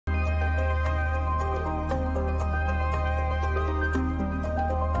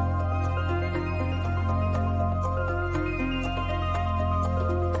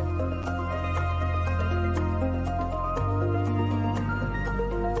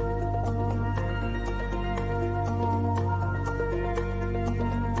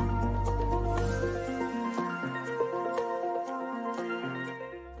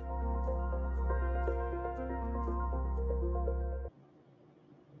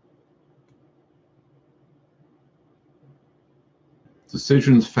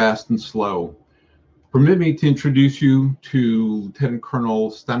Decisions fast and slow. Permit me to introduce you to Lieutenant Colonel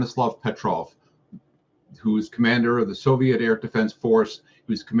Stanislav Petrov, who is commander of the Soviet Air Defense Force,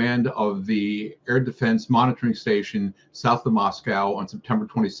 who is command of the Air Defense Monitoring Station south of Moscow on September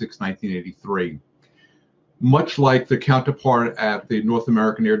 26, 1983. Much like the counterpart at the North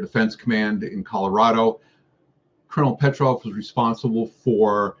American Air Defense Command in Colorado, Colonel Petrov was responsible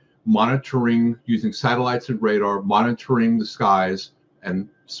for monitoring, using satellites and radar, monitoring the skies and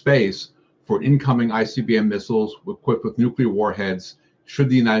space for incoming ICBM missiles equipped with nuclear warheads should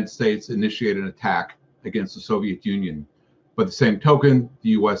the United States initiate an attack against the Soviet Union. By the same token,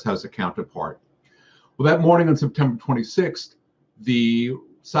 the US has a counterpart. Well, that morning on September 26th, the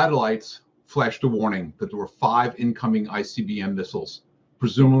satellites flashed a warning that there were 5 incoming ICBM missiles,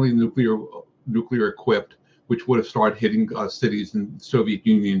 presumably nuclear equipped, which would have started hitting cities in the Soviet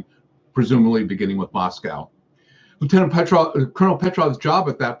Union, presumably beginning with Moscow. Colonel Petrov's job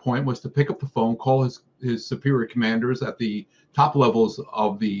at that point was to pick up the phone, call his superior commanders at the top levels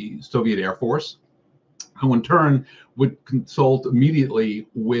of the Soviet Air Force, who in turn would consult immediately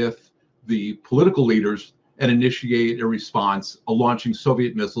with the political leaders and initiate a response, launching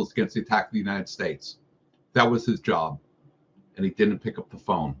Soviet missiles against the attack of the United States. That was his job, and he didn't pick up the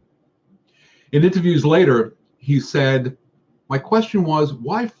phone. In interviews later, he said, "My question was,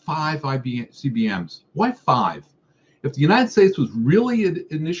 why 5 ICBMs? Why 5? If the United States was really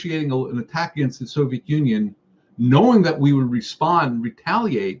initiating an attack against the Soviet Union, knowing that we would respond,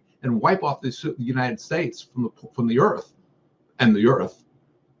 retaliate, and wipe off the United States from the Earth,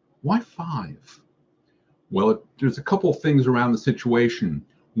 why 5? Well, there's a couple of things around the situation.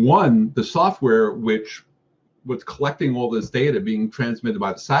 One, the software which was collecting all this data being transmitted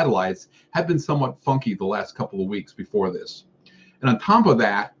by the satellites had been somewhat funky the last couple of weeks before this. And on top of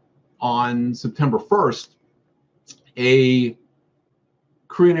that, on September 1st, a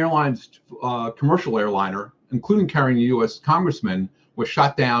Korean Airlines commercial airliner, including carrying a U.S. congressman, was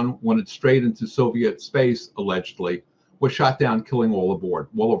shot down when it strayed into Soviet space, allegedly, was shot down, killing all aboard,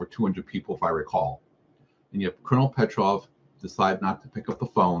 well over 200 people, if I recall. And yet Colonel Petrov decided not to pick up the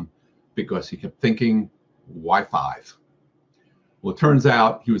phone because he kept thinking, why 5? Well, it turns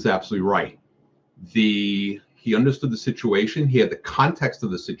out he was absolutely right. He understood the situation. He had the context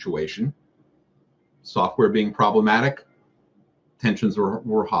of the situation. Software being problematic, tensions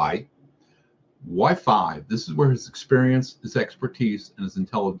were high. Why 5? This is where his experience, his expertise, and his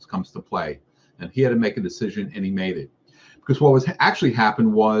intelligence comes to play. And he had to make a decision, and he made it. Because what was actually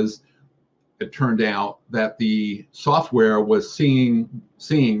happened was, it turned out that the software was seeing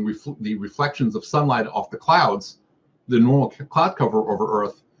the reflections of sunlight off the clouds, the normal cloud cover over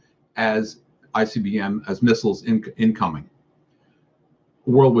Earth, as ICBM, as missiles incoming.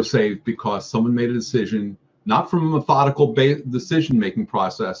 The world was saved because someone made a decision, not from a methodical decision-making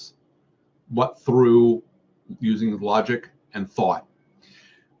process, but through using logic and thought.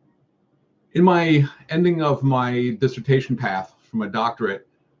 In my ending of my dissertation path for my doctorate,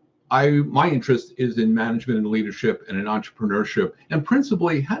 my interest is in management and leadership and in entrepreneurship. And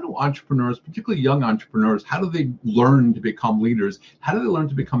principally, how do entrepreneurs, particularly young entrepreneurs, how do they learn to become leaders? How do they learn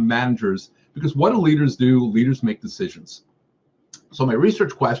to become managers? Because what do leaders do? Leaders make decisions. So my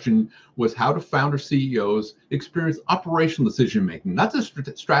research question was, how do founder CEOs experience operational decision-making, not just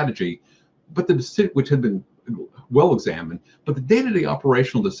strategy, but which had been well examined, but the day-to-day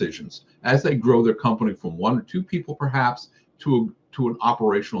operational decisions as they grow their company from 1 or 2 people perhaps to an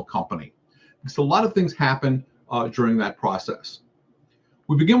operational company. Because a lot of things happen during that process.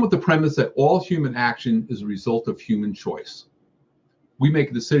 We begin with the premise that all human action is a result of human choice. We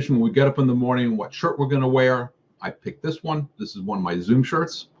make a decision when we get up in the morning what shirt we're going to wear. I picked this one. This is one of my Zoom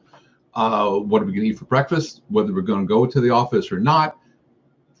shirts. What are we going to eat for breakfast? Whether we're going to go to the office or not.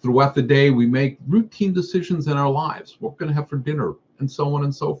 Throughout the day, we make routine decisions in our lives. What we're going to have for dinner, and so on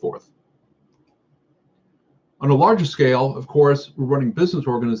and so forth. On a larger scale, of course, we're running business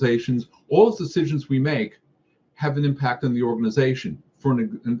organizations. All those decisions we make have an impact on the organization.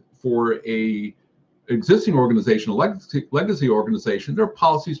 For a existing organization, a legacy organization, there are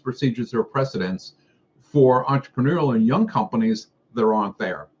policies, procedures, there are precedents. For entrepreneurial and young companies, there aren't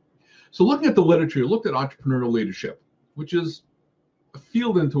there. So looking at the literature, looked at entrepreneurial leadership, which is a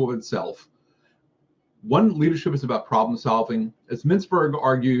field into of itself. One, leadership is about problem solving. As Mintzberg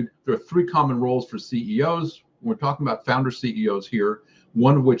argued, there are 3 common roles for CEOs. We're talking about founder CEOs here,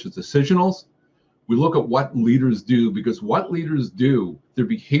 one of which is decisionals. We look at what leaders do, because what leaders do, their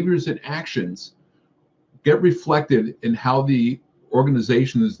behaviors and actions get reflected in how the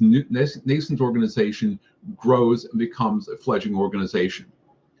organization, this nascent organization, grows and becomes a fledgling organization.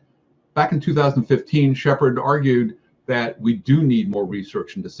 Back in 2015, Shepard argued that we do need more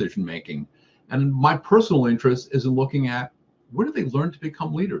research and decision making. And my personal interest is in looking at, where do they learn to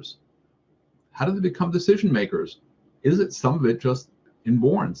become leaders? How do they become decision makers? Is it some of it just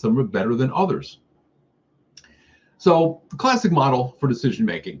inborn, some of it better than others? So the classic model for decision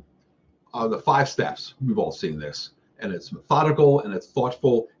making, the 5 steps, we've all seen this, and it's methodical and it's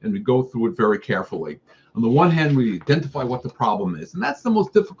thoughtful, and we go through it very carefully. On the one hand, we identify what the problem is, and that's the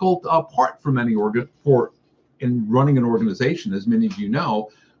most difficult part for many in running an organization, as many of you know.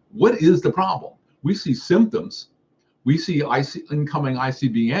 What is the problem? We see symptoms, we see incoming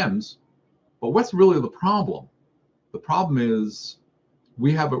ICBMs, but what's really the problem? The problem is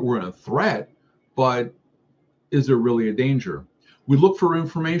we're in a threat, but is there really a danger? We look for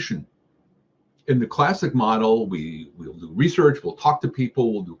information. In the classic model, we'll do research, we'll talk to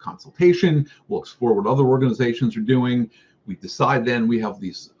people, we'll do consultation, we'll explore what other organizations are doing. We decide then we have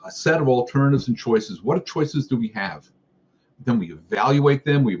a set of alternatives and choices. What choices do we have? Then we evaluate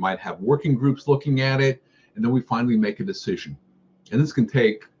them. We might have working groups looking at it, and then we finally make a decision. And this can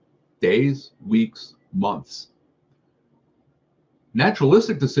take days, weeks, months.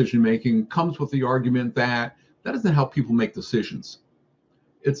 Naturalistic decision-making comes with the argument that doesn't help people make decisions.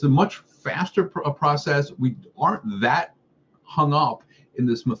 It's a much faster process. We aren't that hung up in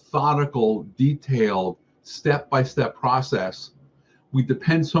this methodical, detailed, step-by-step process. We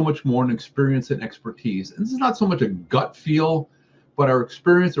depend so much more on experience and expertise. And this is not so much a gut feel, but our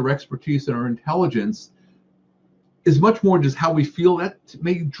experience, our expertise, and our intelligence is much more just how we feel. That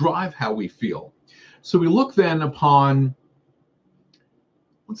may drive how we feel. So we look then upon,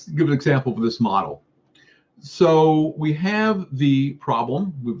 let's give an example of this model. So we have the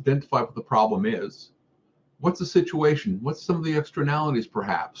problem. We've identified what the problem is. What's the situation? What's some of the externalities,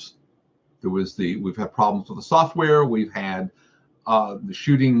 perhaps? We've had problems with the software. We've had the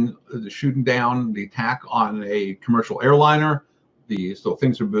shooting down, the attack on a commercial airliner. So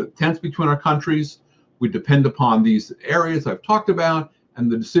things are tense between our countries. We depend upon these areas I've talked about,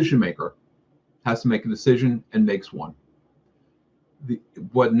 and the decision maker has to make a decision and makes one.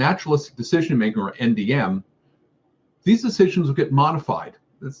 What naturalistic decision-making, or NDM, these decisions will get modified.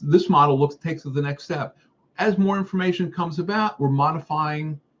 This model takes it the next step. As more information comes about, we're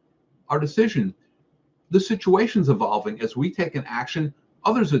modifying our decision. The situation's evolving. As we take an action,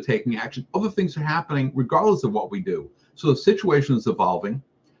 others are taking action. Other things are happening regardless of what we do. So the situation is evolving.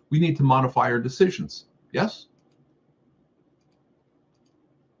 We need to modify our decisions. Yes?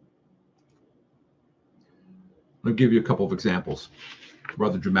 I'll give you a couple of examples,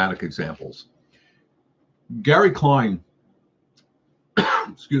 rather dramatic examples. Gary Klein,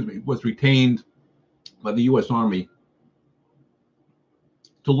 excuse me, was retained by the US Army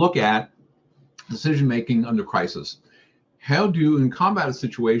to look at decision-making under crisis. How in combat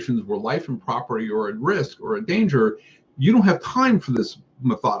situations where life and property are at risk or a danger, you don't have time for this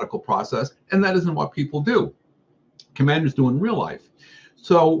methodical process, and that isn't what people do. Commanders do in real life.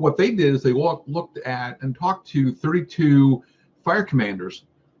 So what they did is they looked at and talked to 32 fire commanders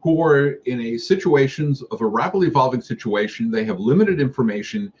who were in situations of a rapidly evolving situation. They have limited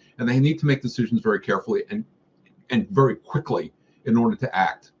information, and they need to make decisions very carefully and very quickly in order to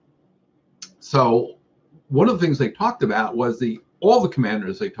act. So one of the things they talked about was all the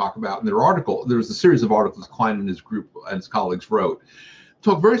commanders they talk about in their article. There was a series of articles Klein and his group and his colleagues wrote,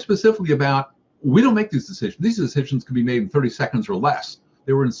 talk very specifically about, we don't make these decisions. These decisions can be made in 30 seconds or less.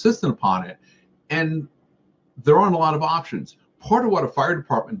 They were insistent upon it, and there aren't a lot of options. Part of what a fire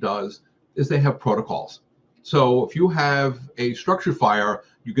department does is they have protocols. So if you have a structure fire,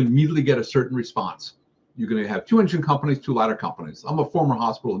 you can immediately get a certain response. You're going to have 2 engine companies, 2 ladder companies. I'm a former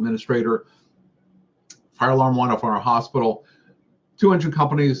hospital administrator. Fire alarm went off on our hospital. 2 engine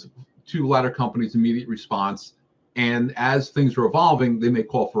companies, 2 ladder companies, immediate response. And as things are evolving, they may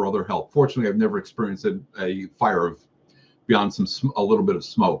call for other help. Fortunately, I've never experienced a fire of beyond a little bit of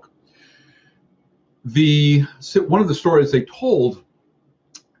smoke. One of the stories they told,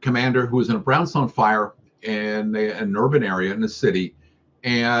 commander who was in a brownstone fire in an urban area in a city,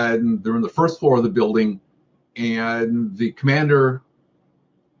 and they're in the first floor of the building, and the commander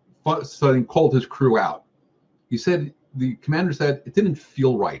called his crew out. The commander said it didn't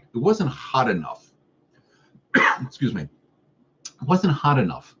feel right. It wasn't hot enough. Excuse me. It wasn't hot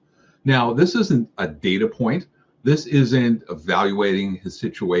enough. Now, this isn't a data point. This isn't evaluating his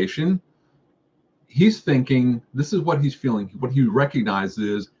situation. He's thinking, this is what he's feeling. What he recognizes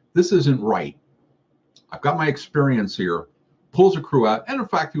is, this isn't right. I've got my experience here. Pulls a crew out. And in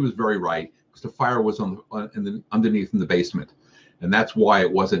fact, he was very right, because the fire was underneath in the basement. And that's why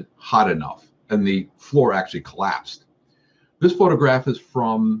it wasn't hot enough. And the floor actually collapsed. This photograph is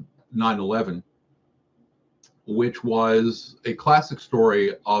from 9/11. which was a classic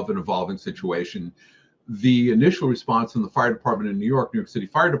story of an evolving situation. The initial response from the fire department in New York City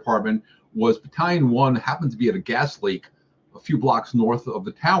Fire Department, was Battalion 1 happened to be at a gas leak a few blocks north of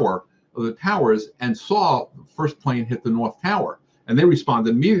the towers, and saw the first plane hit the North Tower, and they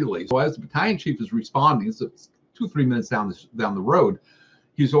responded immediately. So as the battalion chief is responding, so it's 2-3 minutes down the road,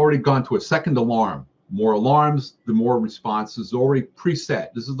 he's already gone to a second alarm. More alarms, the more response is already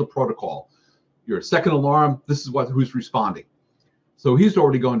preset. This is the protocol. Your second alarm, this is who's responding. So he's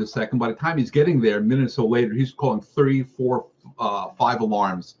already going to second. By the time he's getting there, a minute or so later, he's calling 3, 4, 5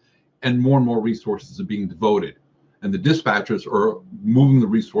 alarms, and more resources are being devoted. And the dispatchers are moving the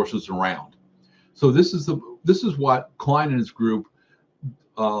resources around. So this is what Klein and his group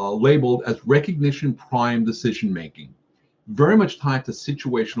labeled as recognition prime decision making. Very much tied to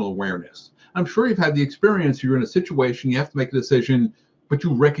situational awareness. I'm sure you've had the experience, you're in a situation, you have to make a decision, but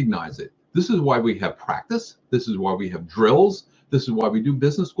you recognize it. This is why we have practice. This is why we have drills. This is why we do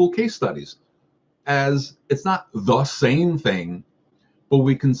business school case studies. As it's not the same thing, but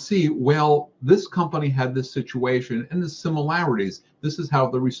we can see, well, this company had this situation and the similarities. This is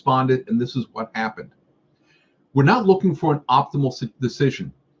how they responded, and this is what happened. We're not looking for an optimal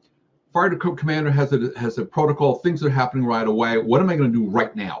decision. Fire commander has a protocol. Things are happening right away. What am I going to do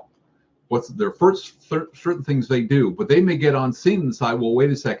right now? What's their first certain things they do? But they may get on scene and decide, well, wait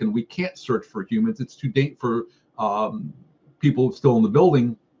a second, we can't search for humans. It's too dangerous for people still in the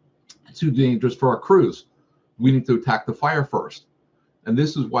building. It's too dangerous for our crews. We need to attack the fire first. And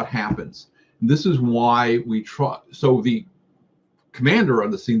this is what happens. And this is why we try. So the commander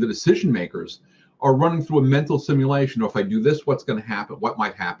on the scene, the decision makers, are running through a mental simulation. If I do this, what's going to happen? What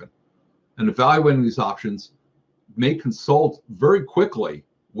might happen? And evaluating these options, may consult very quickly.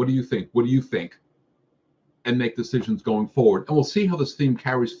 What do you think? What do you think? And make decisions going forward. And we'll see how this theme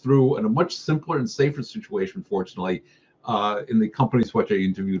carries through in a much simpler and safer situation, fortunately, in the companies which I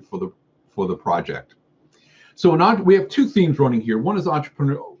interviewed for the project. So we have 2 themes running here. One is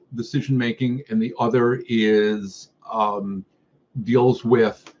entrepreneurial decision making, and the other is deals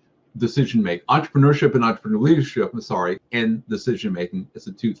with decision making, entrepreneurship and entrepreneurial leadership. And decision making is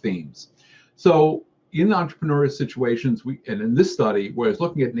the 2 themes. So in entrepreneurial situations, and in this study, where I was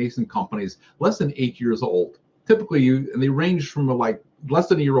looking at nascent companies, less than 8 years old, typically, and they range from like less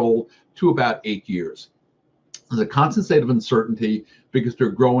than a year old to about 8 years. There's a constant state of uncertainty because they're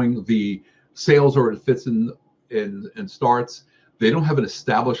growing. The sales are it fits in starts. They don't have an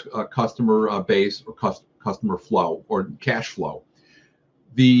established customer base or customer flow or cash flow.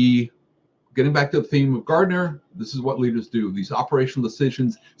 Getting back to the theme of Gardner, this is what leaders do. These operational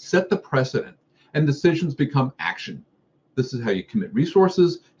decisions set the precedent, and decisions become action. This is how you commit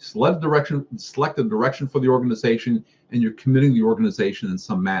resources, select a direction for the organization, and you're committing the organization in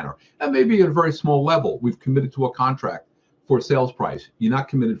some manner. And maybe at a very small level, we've committed to a contract for a sales price. You're not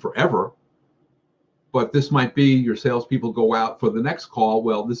committed forever, but this might be your salespeople go out for the next call.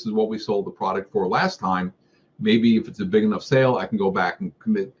 Well, this is what we sold the product for last time. Maybe if it's a big enough sale, I can go back and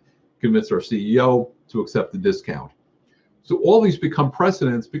convince our CEO to accept the discount. So all these become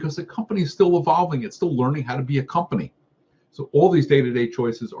precedents because the company is still evolving. It's still learning how to be a company. So all these day-to-day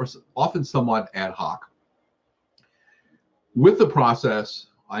choices are often somewhat ad hoc. With the process,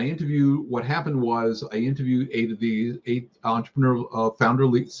 what happened was I interviewed 8 of these 8 entrepreneur founder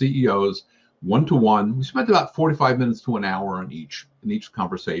CEOs one-to-one. We spent about 45 minutes to an hour in each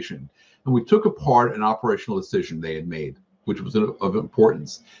conversation. And we took apart an operational decision they had made, which was of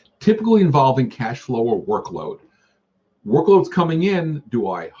importance, typically involving cash flow or workload. Workloads coming in, do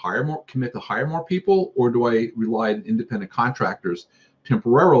I commit to hire more people, or do I rely on independent contractors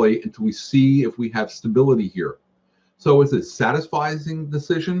temporarily until we see if we have stability here? So it's a satisfying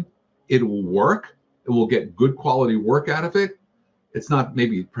decision. It will work. It will get good quality work out of it. It's not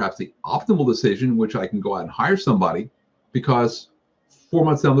maybe perhaps the optimal decision, which I can go out and hire somebody, because 4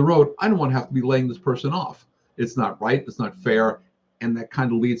 months down the road, I don't want to have to be laying this person off. It's not right. It's not fair. And that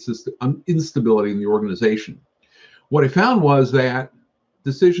kind of leads to instability in the organization. What I found was that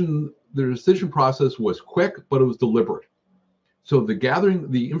the decision process was quick, but it was deliberate. So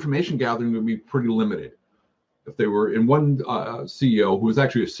the information gathering would be pretty limited. If they were in one CEO who was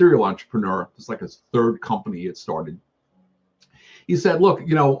actually a serial entrepreneur, it's like his 3rd company he had started. He said, look,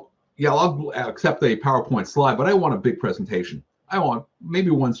 yeah, I'll accept a PowerPoint slide, but I want a big presentation. I want maybe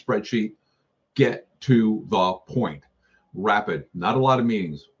one spreadsheet, get to the point, rapid, not a lot of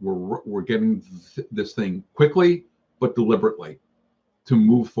meetings. We're getting this thing quickly, but deliberately to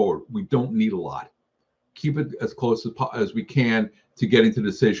move forward. We don't need a lot. Keep it as close as we can to getting to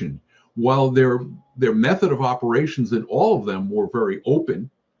decision. While their method of operations in all of them were very open,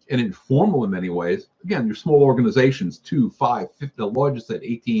 and informal in many ways. Again, your small organizations, 2, 5, 50, the largest at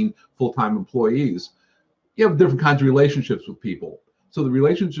 18 full-time employees. You have different kinds of relationships with people. So the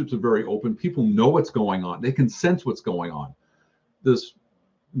relationships are very open. People know what's going on. They can sense what's going on. This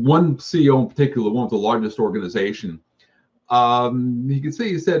one CEO in particular, one of the largest organization, you can see,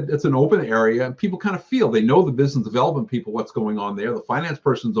 he said it's an open area and people kind of feel, they know the business development people, what's going on there. The finance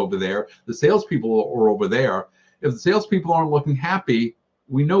person's over there. The salespeople are over there. If the salespeople aren't looking happy,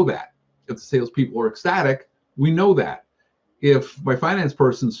 we know that. If the salespeople are ecstatic, we know that. If my finance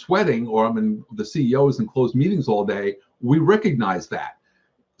person's sweating, or the CEO is in closed meetings all day, we recognize that.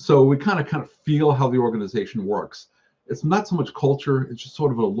 So we kind of feel how the organization works. It's not so much culture, it's just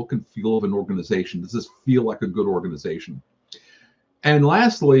sort of a look and feel of an organization. Does this feel like a good organization? And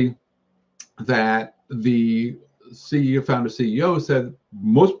lastly, that the founder CEO said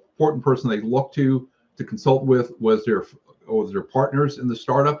most important person they looked to consult with was their partners in the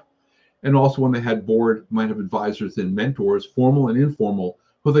startup. And also when they had board, might have advisors and mentors, formal and informal,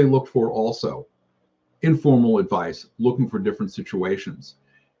 who they looked for also. Informal advice, looking for different situations.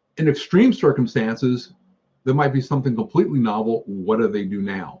 In extreme circumstances, there might be something completely novel. What do they do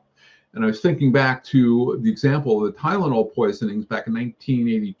now? And I was thinking back to the example of the Tylenol poisonings back in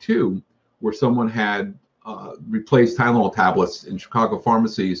 1982, where someone had replaced Tylenol tablets in Chicago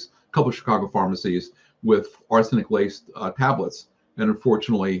pharmacies, a couple of Chicago pharmacies, with arsenic-laced tablets. And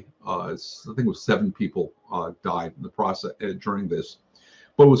unfortunately, I think it was 7 people died in the process during this.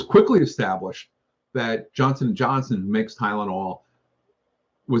 But it was quickly established that Johnson & Johnson, who makes Tylenol,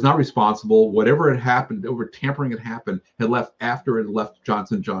 was not responsible. Whatever had happened, over tampering had happened, had left after it left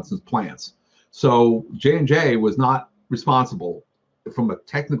Johnson & Johnson's plants. So J&J was not responsible from a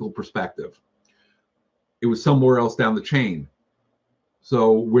technical perspective. It was somewhere else down the chain.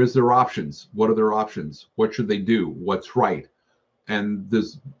 So where's their options? What are their options? What should they do? What's right? And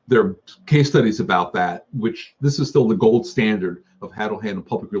there are case studies about that, which this is still the gold standard of how to handle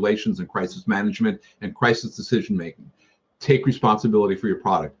public relations and crisis management and crisis decision-making. Take responsibility for your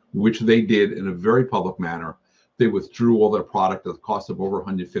product, which they did in a very public manner. They withdrew all their product at the cost of over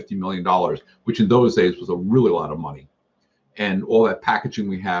 $150 million, which in those days was a really lot of money. And all that packaging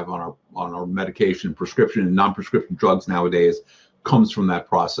we have on our medication, prescription and non-prescription drugs nowadays comes from that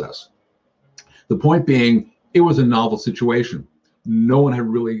process. The point being, it was a novel situation. No one had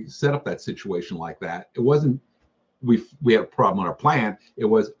really set up that situation like that. It wasn't we had a problem on our plant. It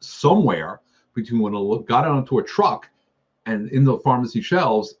was somewhere between when it got onto a truck and in the pharmacy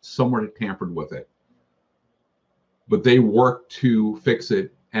shelves, someone had tampered with it. But they worked to fix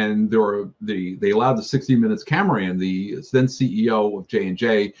it, and they allowed the 60 Minutes camera in. The then CEO of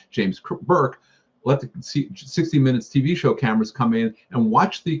J&J, James Burke, let the 60 Minutes TV show cameras come in and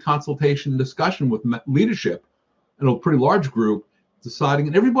watch the consultation discussion with leadership in a pretty large group, deciding,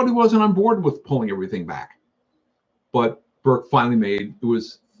 and everybody wasn't on board with pulling everything back. But Burke finally made, it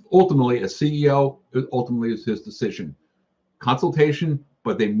was ultimately, as CEO, it ultimately is his decision. Consultation,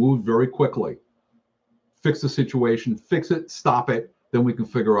 but they moved very quickly. Fix the situation, fix it, stop it, then we can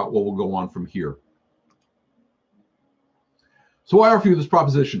figure out what will go on from here. So I offer you this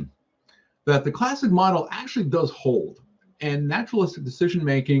proposition that the classic model actually does hold, and naturalistic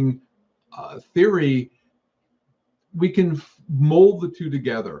decision-making theory, we can mold the two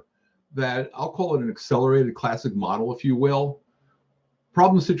together. That I'll call it an accelerated classic model, if you will.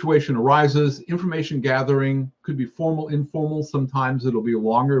 Problem situation arises, information gathering could be formal, informal. Sometimes it'll be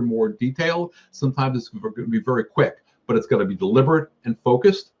longer, more detailed. Sometimes it's going to be very quick, but it's got to be deliberate and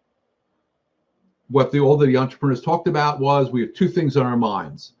focused. What all the entrepreneurs talked about was we have 2 things on our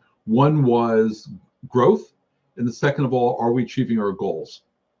minds. One was growth, and the second of all, are we achieving our goals?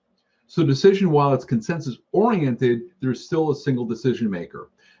 So decision, while it's consensus oriented, there's still a single decision maker.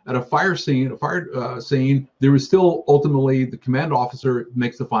 At a fire scene, there is still ultimately the command officer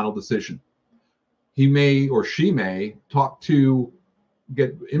makes the final decision. He may or she may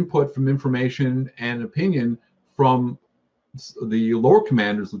get input from information and opinion from the lower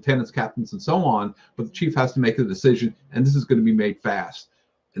commanders, lieutenants, captains, and so on, but the chief has to make the decision, and this is going to be made fast.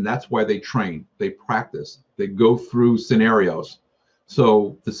 And that's why they train, they practice, they go through scenarios.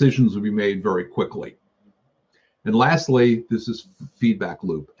 So decisions will be made very quickly. And lastly, this is feedback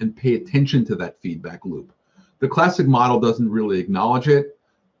loop, and pay attention to that feedback loop. The classic model doesn't really acknowledge it,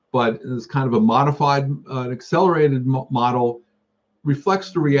 but it's kind of a modified, accelerated model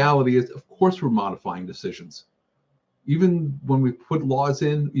reflects the reality is, of course, we're modifying decisions. Even when we put laws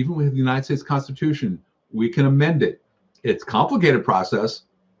in, even with the United States Constitution, we can amend it. It's a complicated process,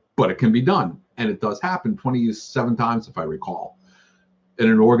 but it can be done. And it does happen 27 times, if I recall. In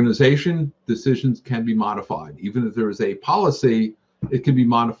an organization, decisions can be modified. Even if there is a policy, it can be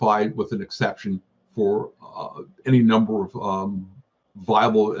modified with an exception for any number of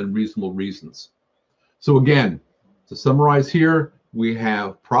viable and reasonable reasons. So again, to summarize here, we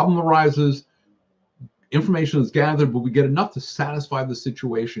have problem arises, information is gathered, but we get enough to satisfy the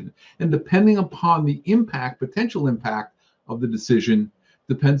situation. And depending upon the impact, potential impact of the decision,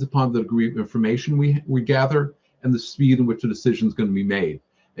 depends upon the degree of information we gather and the speed in which the decision is going to be made.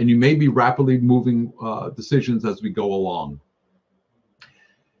 And you may be rapidly moving decisions as we go along.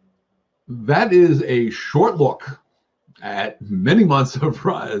 That is a short look at many months of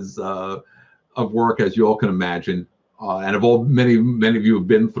work, as you all can imagine, and of all many of you have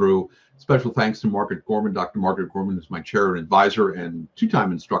been through. Special thanks to Margaret Gorman. Dr. Margaret Gorman is my chair and advisor and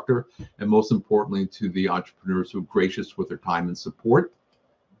two-time instructor, and most importantly to the entrepreneurs who are gracious with their time and support.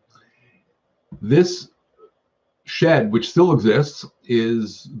 This shed, which still exists,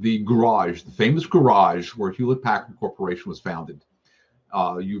 is the garage, the famous garage where Hewlett-Packard Corporation was founded.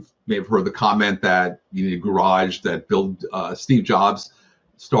 You may have heard the comment that you need a garage that Steve Jobs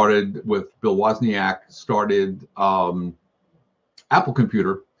started with, Bill Wozniak started Apple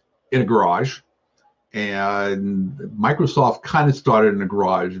Computer in a garage, and Microsoft kind of started in a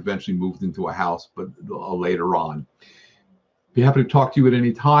garage, eventually moved into a house, but later on. Be happy to talk to you at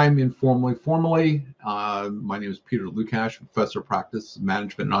any time, informally, formally. My name is Peter Lucash, Professor of Practice,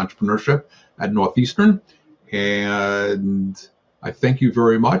 Management, and Entrepreneurship at Northeastern, and I thank you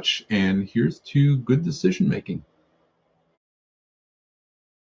very much, and here's to good decision making.